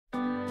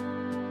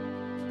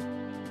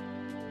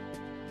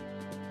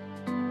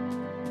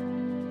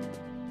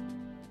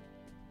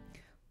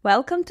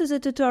Welcome to the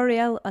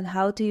tutorial on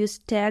how to use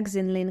tags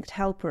in Linked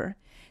Helper.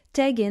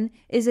 Tagging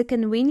is a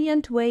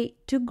convenient way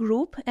to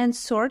group and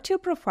sort your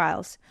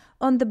profiles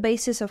on the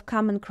basis of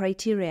common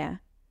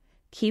criteria.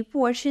 Keep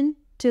watching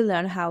to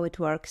learn how it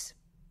works.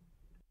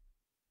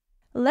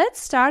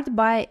 Let's start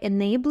by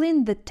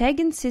enabling the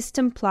Tagging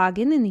System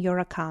plugin in your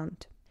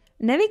account.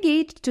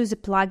 Navigate to the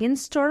Plugin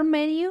Store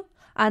menu.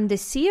 Under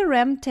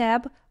CRM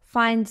tab,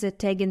 find the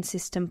Tagging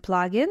System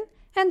plugin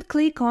and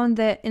click on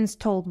the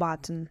Install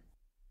button.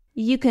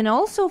 You can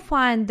also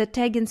find the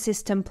Tagging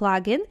System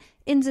plugin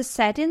in the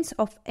settings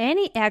of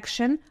any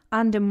action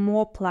under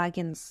More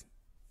plugins.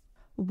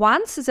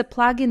 Once the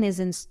plugin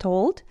is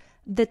installed,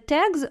 the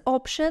Tags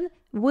option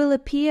will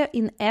appear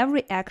in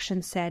every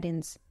action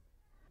settings.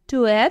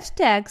 To add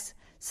tags,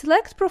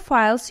 select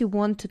profiles you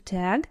want to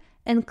tag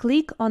and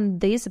click on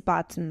this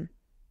button.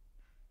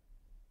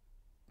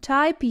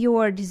 Type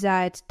your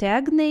desired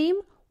tag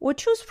name or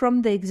choose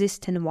from the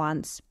existing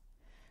ones.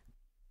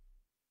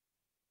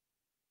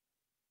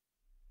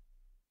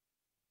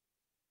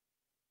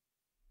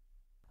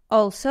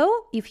 Also,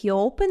 if you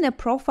open a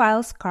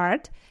Profiles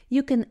card,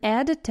 you can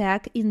add a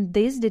tag in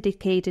this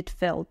dedicated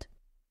field.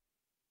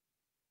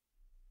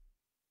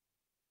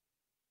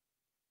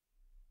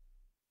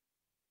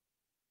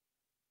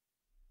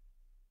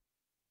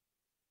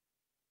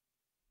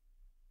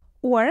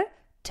 Or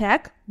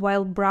tag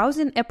while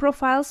browsing a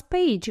Profiles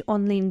page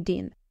on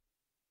LinkedIn,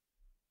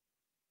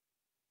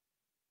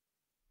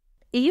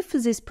 if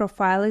this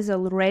profile is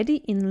already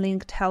in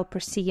Linked Helper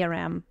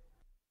CRM.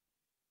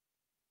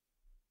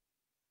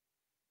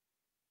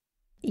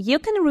 You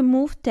can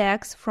remove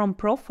tags from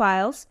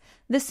profiles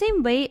the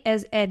same way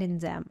as adding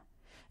them.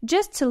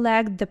 Just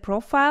select the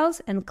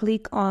profiles and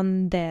click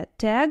on the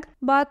Tag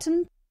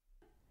button.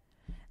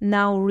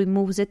 Now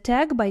remove the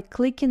tag by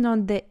clicking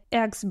on the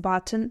X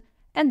button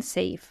and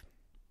save.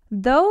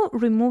 Though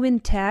removing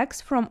tags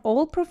from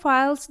all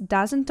profiles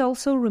doesn't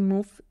also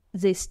remove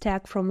this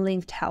tag from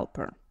Linked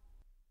Helper.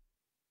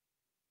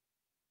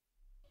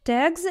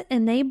 Tags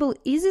enable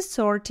easy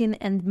sorting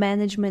and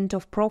management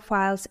of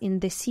profiles in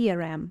the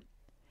CRM.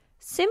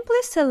 Simply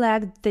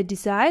select the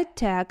desired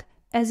tag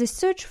as a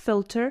search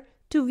filter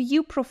to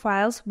view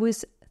profiles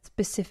with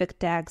specific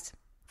tags.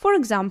 For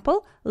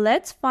example,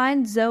 let's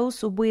find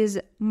those with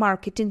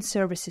Marketing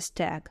Services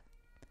tag.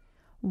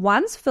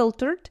 Once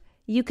filtered,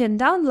 you can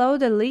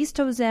download a list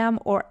of them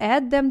or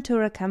add them to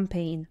a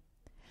campaign.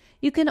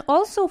 You can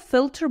also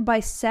filter by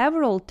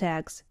several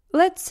tags.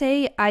 Let's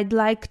say I'd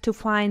like to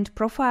find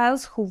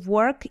profiles who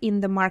work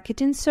in the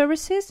marketing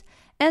services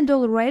and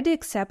already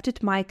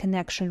accepted my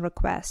connection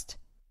request.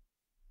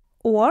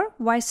 Or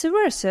vice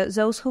versa,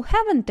 those who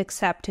haven't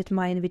accepted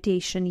my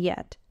invitation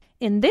yet.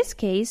 In this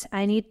case,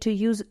 I need to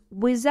use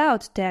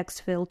Without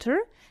Tags filter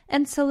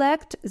and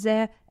select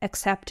the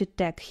Accepted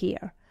tag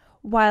here,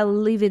 while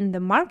leaving the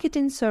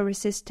Marketing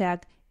Services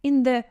tag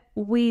in the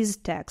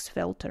With Tags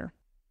filter.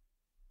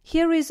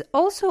 Here is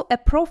also a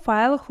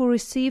profile who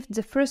received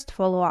the first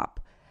follow-up.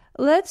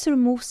 Let's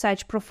remove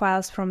such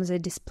profiles from the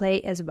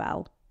display as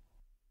well.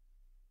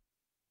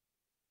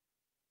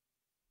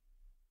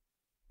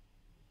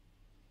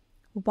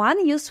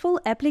 One useful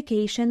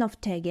application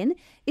of tagging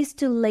is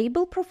to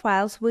label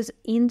profiles with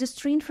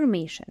industry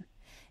information,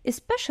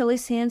 especially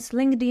since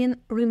LinkedIn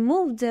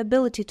removed the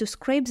ability to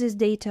scrape this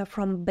data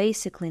from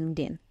basic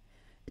LinkedIn.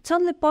 It's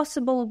only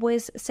possible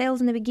with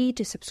Sales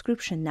Navigator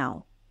subscription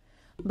now.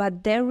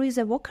 But there is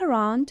a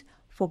workaround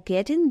for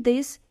getting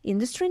this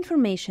industry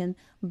information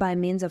by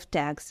means of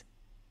tags.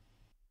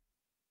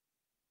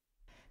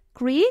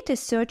 Create a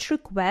search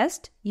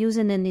request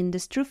using an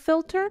industry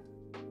filter.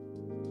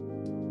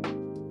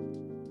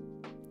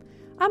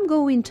 I'm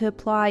going to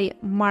apply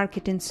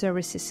Marketing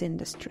Services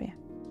industry.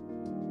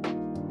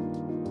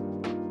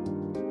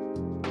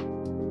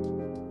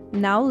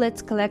 Now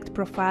let's collect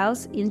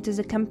profiles into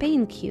the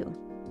campaign queue.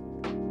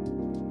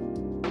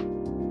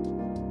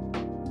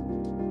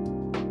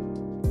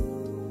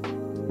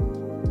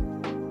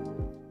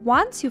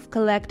 Once you've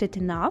collected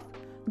enough,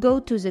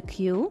 go to the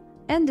queue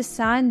and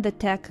assign the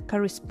tag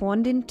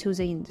corresponding to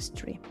the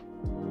industry.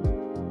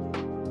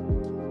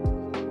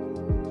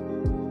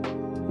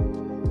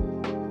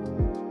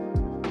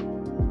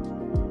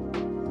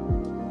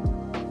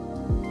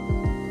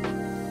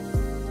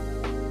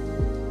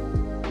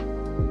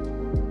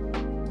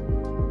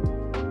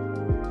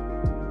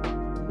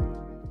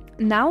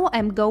 Now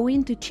I'm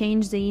going to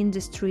change the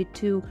industry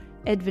to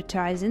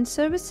advertising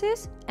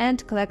services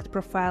and collect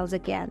profiles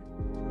again.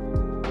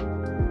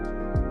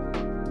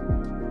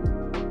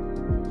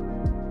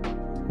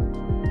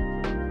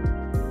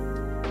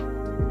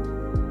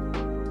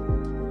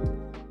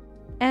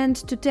 And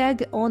to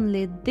tag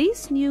only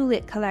these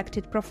newly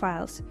collected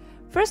profiles,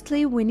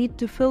 firstly we need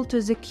to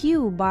filter the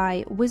queue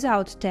by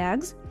Without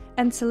Tags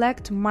and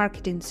select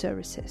Marketing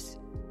Services.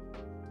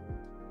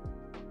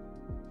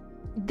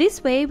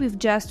 This way we've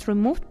just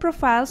removed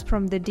profiles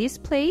from the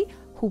display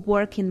who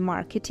work in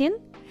marketing,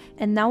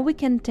 and now we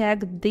can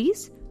tag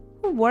these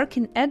who work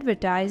in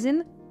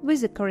advertising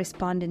with the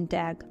corresponding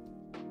tag.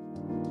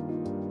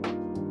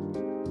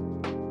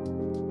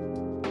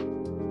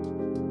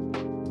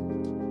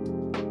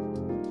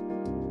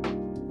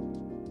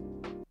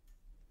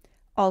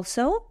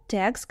 Also,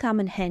 tags come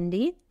in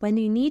handy when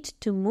you need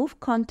to move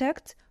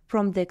contacts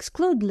from the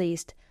exclude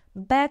list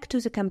back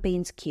to the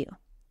campaign's queue.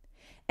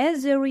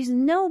 As there is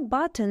no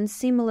button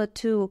similar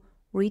to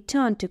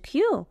Return to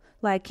Queue,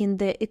 like in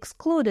the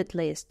excluded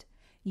list,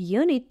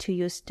 you need to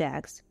use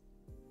tags.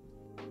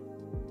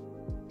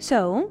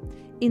 So,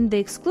 in the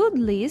exclude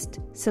list,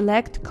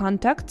 select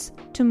contacts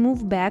to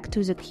move back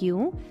to the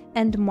queue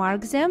and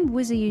mark them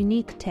with a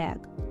unique tag.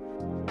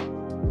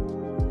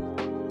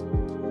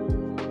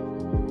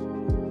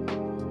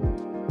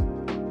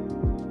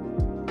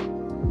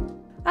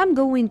 I'm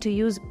going to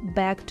use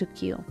back to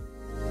queue.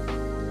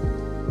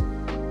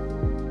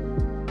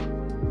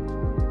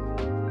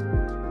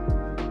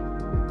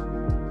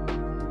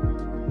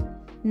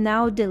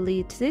 Now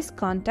delete these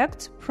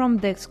contacts from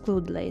the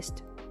exclude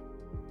list.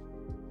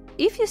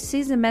 If you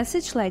see the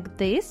message like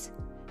this,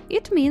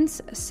 it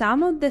means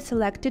some of the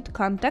selected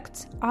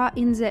contacts are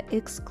in the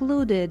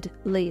excluded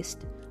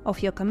list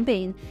of your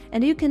campaign,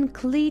 and you can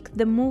click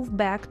the Move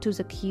Back to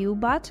the Queue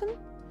button,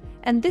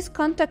 and these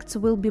contacts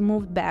will be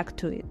moved back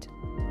to it.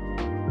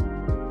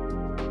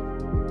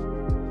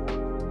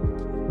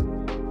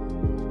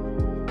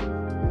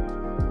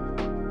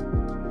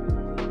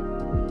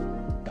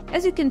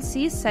 As you can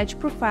see, such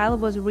profile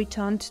was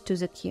returned to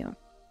the queue.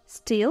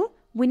 Still,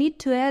 we need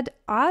to add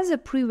other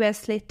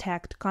previously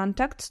tagged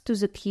contacts to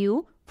the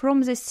queue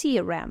from the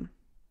CRM.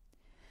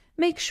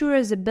 Make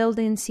sure the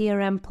built-in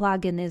CRM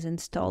plugin is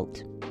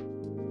installed.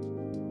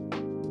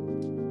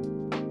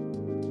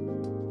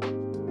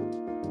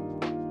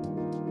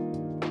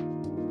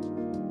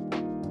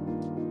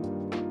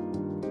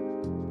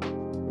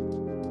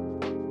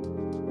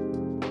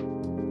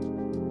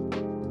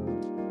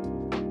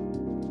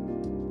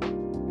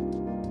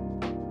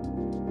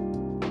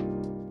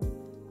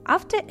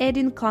 After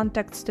adding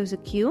contacts to the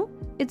queue,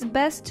 it's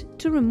best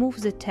to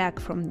remove the tag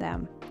from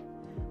them.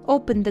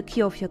 Open the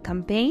queue of your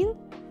campaign,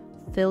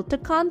 filter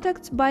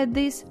contacts by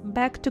this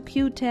Back to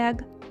Queue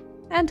tag,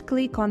 and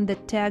click on the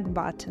Tag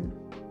button.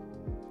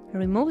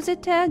 Remove the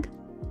tag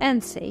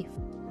and save.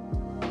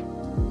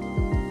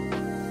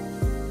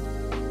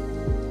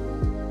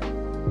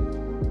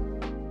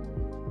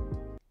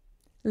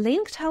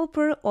 Linked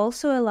Helper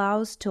also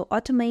allows to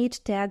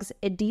automate tags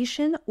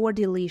addition or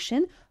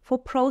deletion for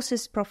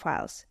process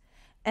profiles,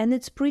 and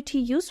it's pretty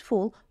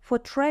useful for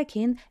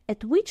tracking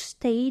at which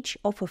stage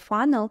of a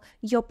funnel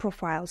your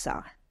profiles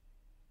are.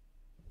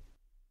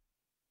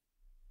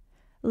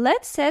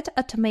 Let's set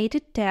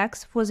automated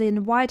tags for the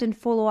invite and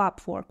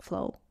follow-up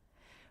workflow.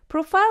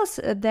 Profiles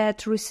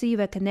that receive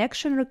a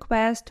connection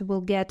request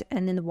will get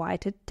an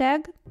invited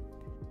tag.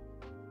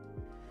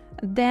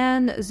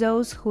 Then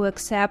those who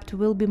accept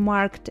will be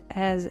marked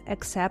as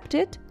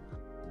accepted,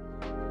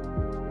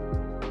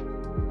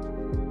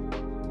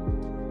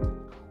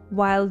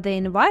 while the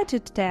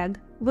invited tag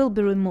will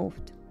be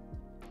removed.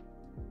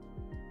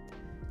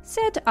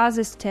 Set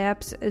other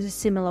steps a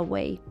similar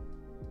way.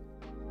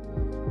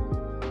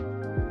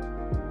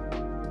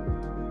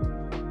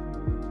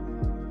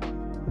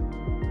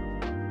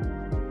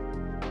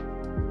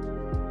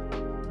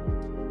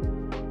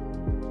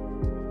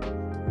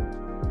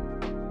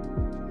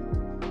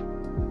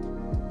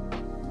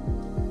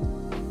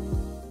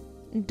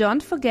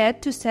 Don't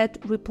forget to set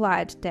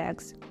replied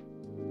tags.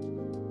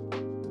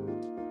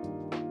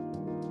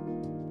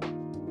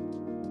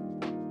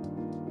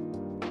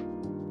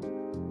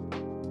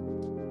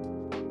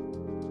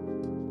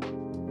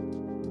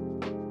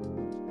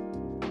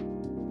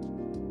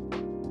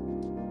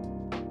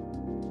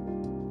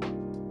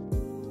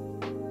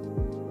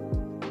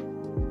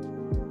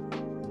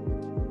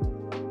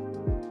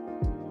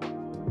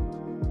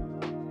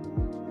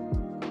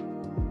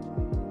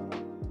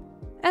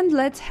 And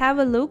let's have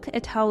a look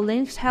at how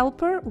Linked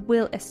Helper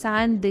will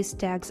assign these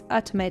tags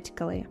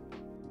automatically.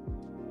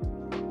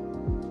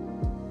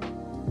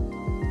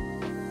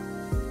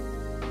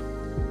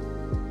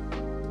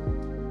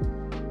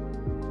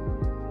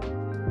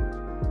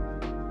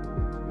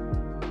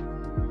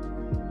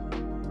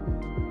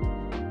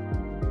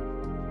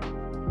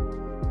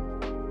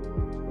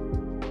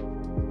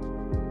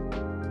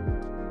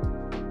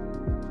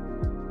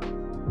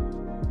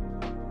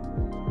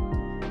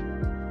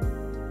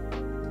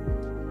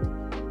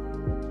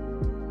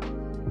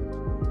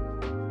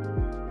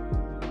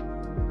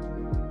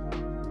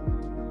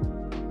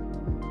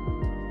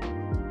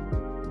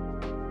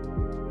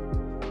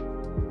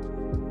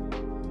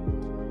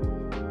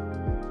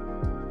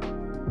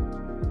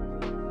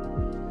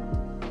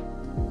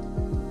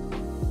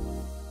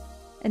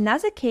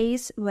 Another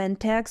case when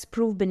tags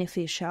prove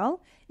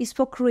beneficial is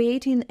for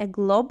creating a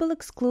Global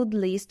Exclude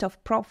list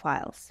of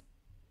profiles.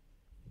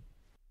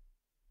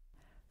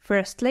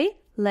 Firstly,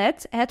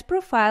 let's add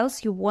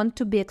profiles you want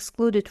to be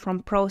excluded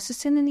from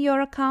processing in your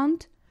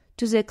account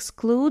to the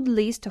Exclude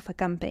list of a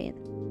campaign.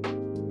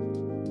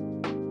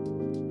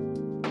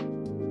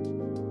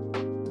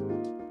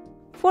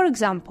 For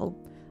example,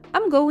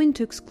 I'm going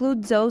to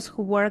exclude those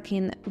who work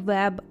in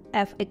Web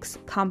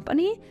FX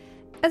company,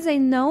 as I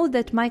know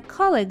that my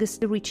colleague is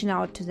reaching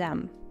out to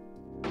them.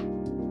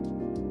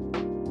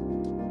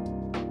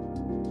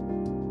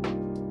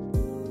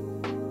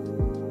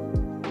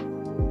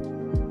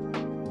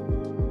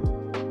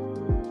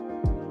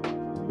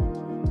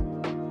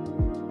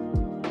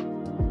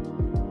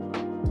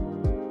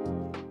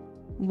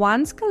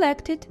 Once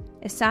collected,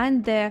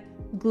 assign the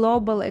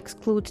Global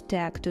Exclude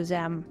tag to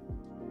them.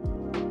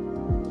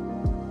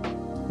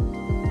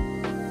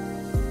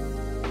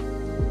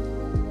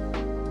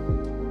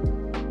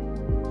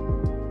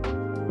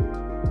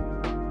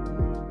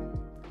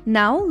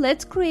 Now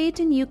let's create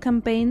a new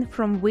campaign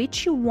from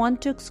which you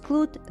want to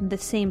exclude the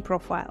same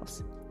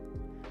profiles.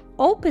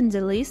 Open the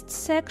Lists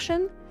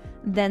section,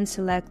 then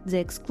select the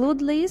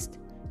Exclude list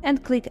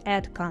and click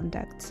Add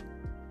Contacts.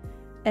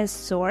 As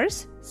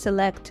source,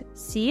 select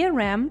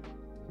CRM,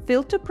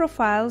 filter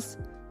profiles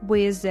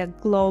with the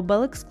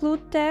Global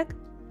Exclude tag.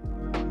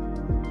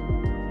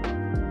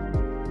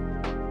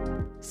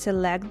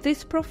 Select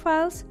these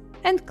profiles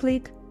and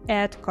click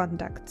Add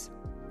Contacts.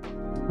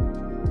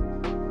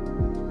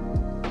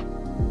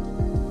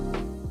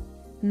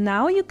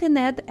 Now you can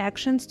add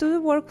actions to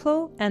the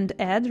workflow and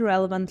add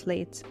relevant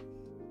leads.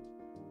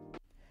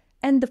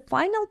 And the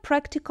final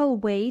practical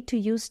way to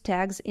use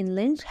tags in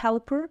Link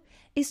Helper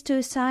is to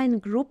assign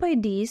group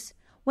IDs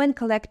when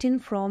collecting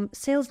from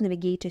Sales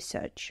Navigator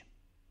search.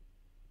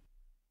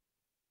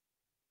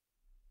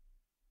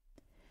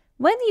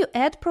 When you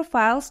add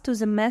profiles to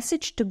the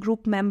Message to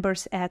Group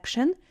Members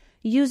action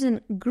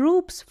using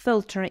Groups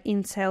filter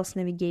in Sales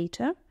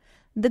Navigator,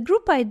 the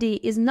group ID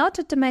is not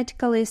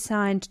automatically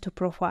assigned to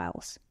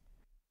profiles,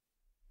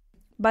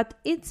 but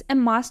it's a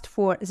must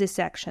for this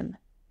action.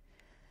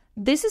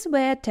 This is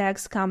where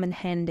tags come in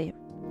handy.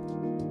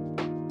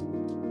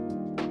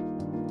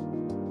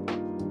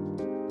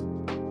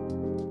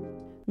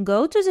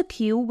 Go to the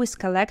queue with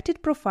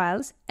collected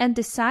profiles and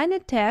assign a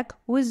tag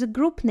with the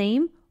group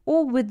name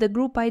or with the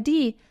group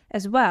ID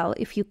as well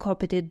if you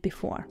copied it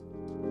before.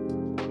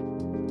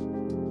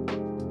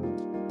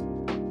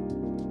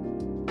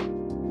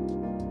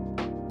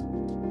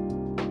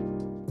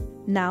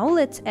 Now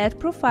let's add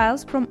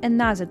profiles from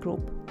another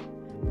group.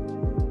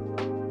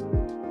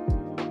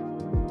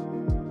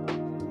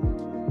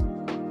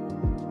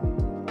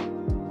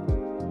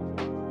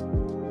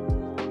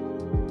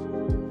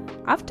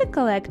 After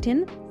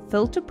collecting,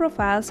 filter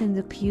profiles in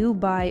the queue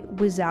by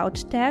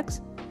Without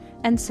Tags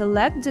and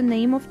select the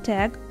name of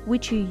tag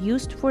which you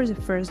used for the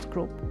first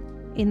group.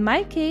 In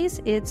my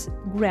case, it's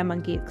Grammar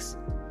Geeks.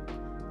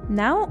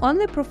 Now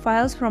only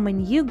profiles from a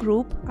new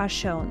group are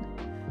shown.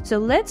 So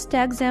let's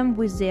tag them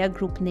with their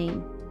group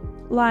name,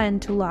 Lion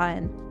to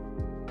Lion.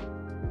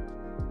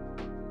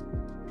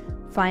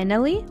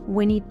 Finally,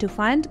 we need to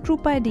find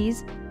group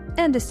IDs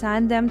and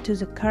assign them to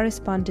the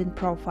corresponding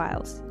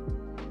profiles.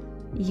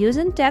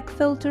 Using tag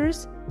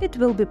filters, it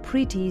will be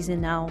pretty easy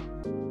now.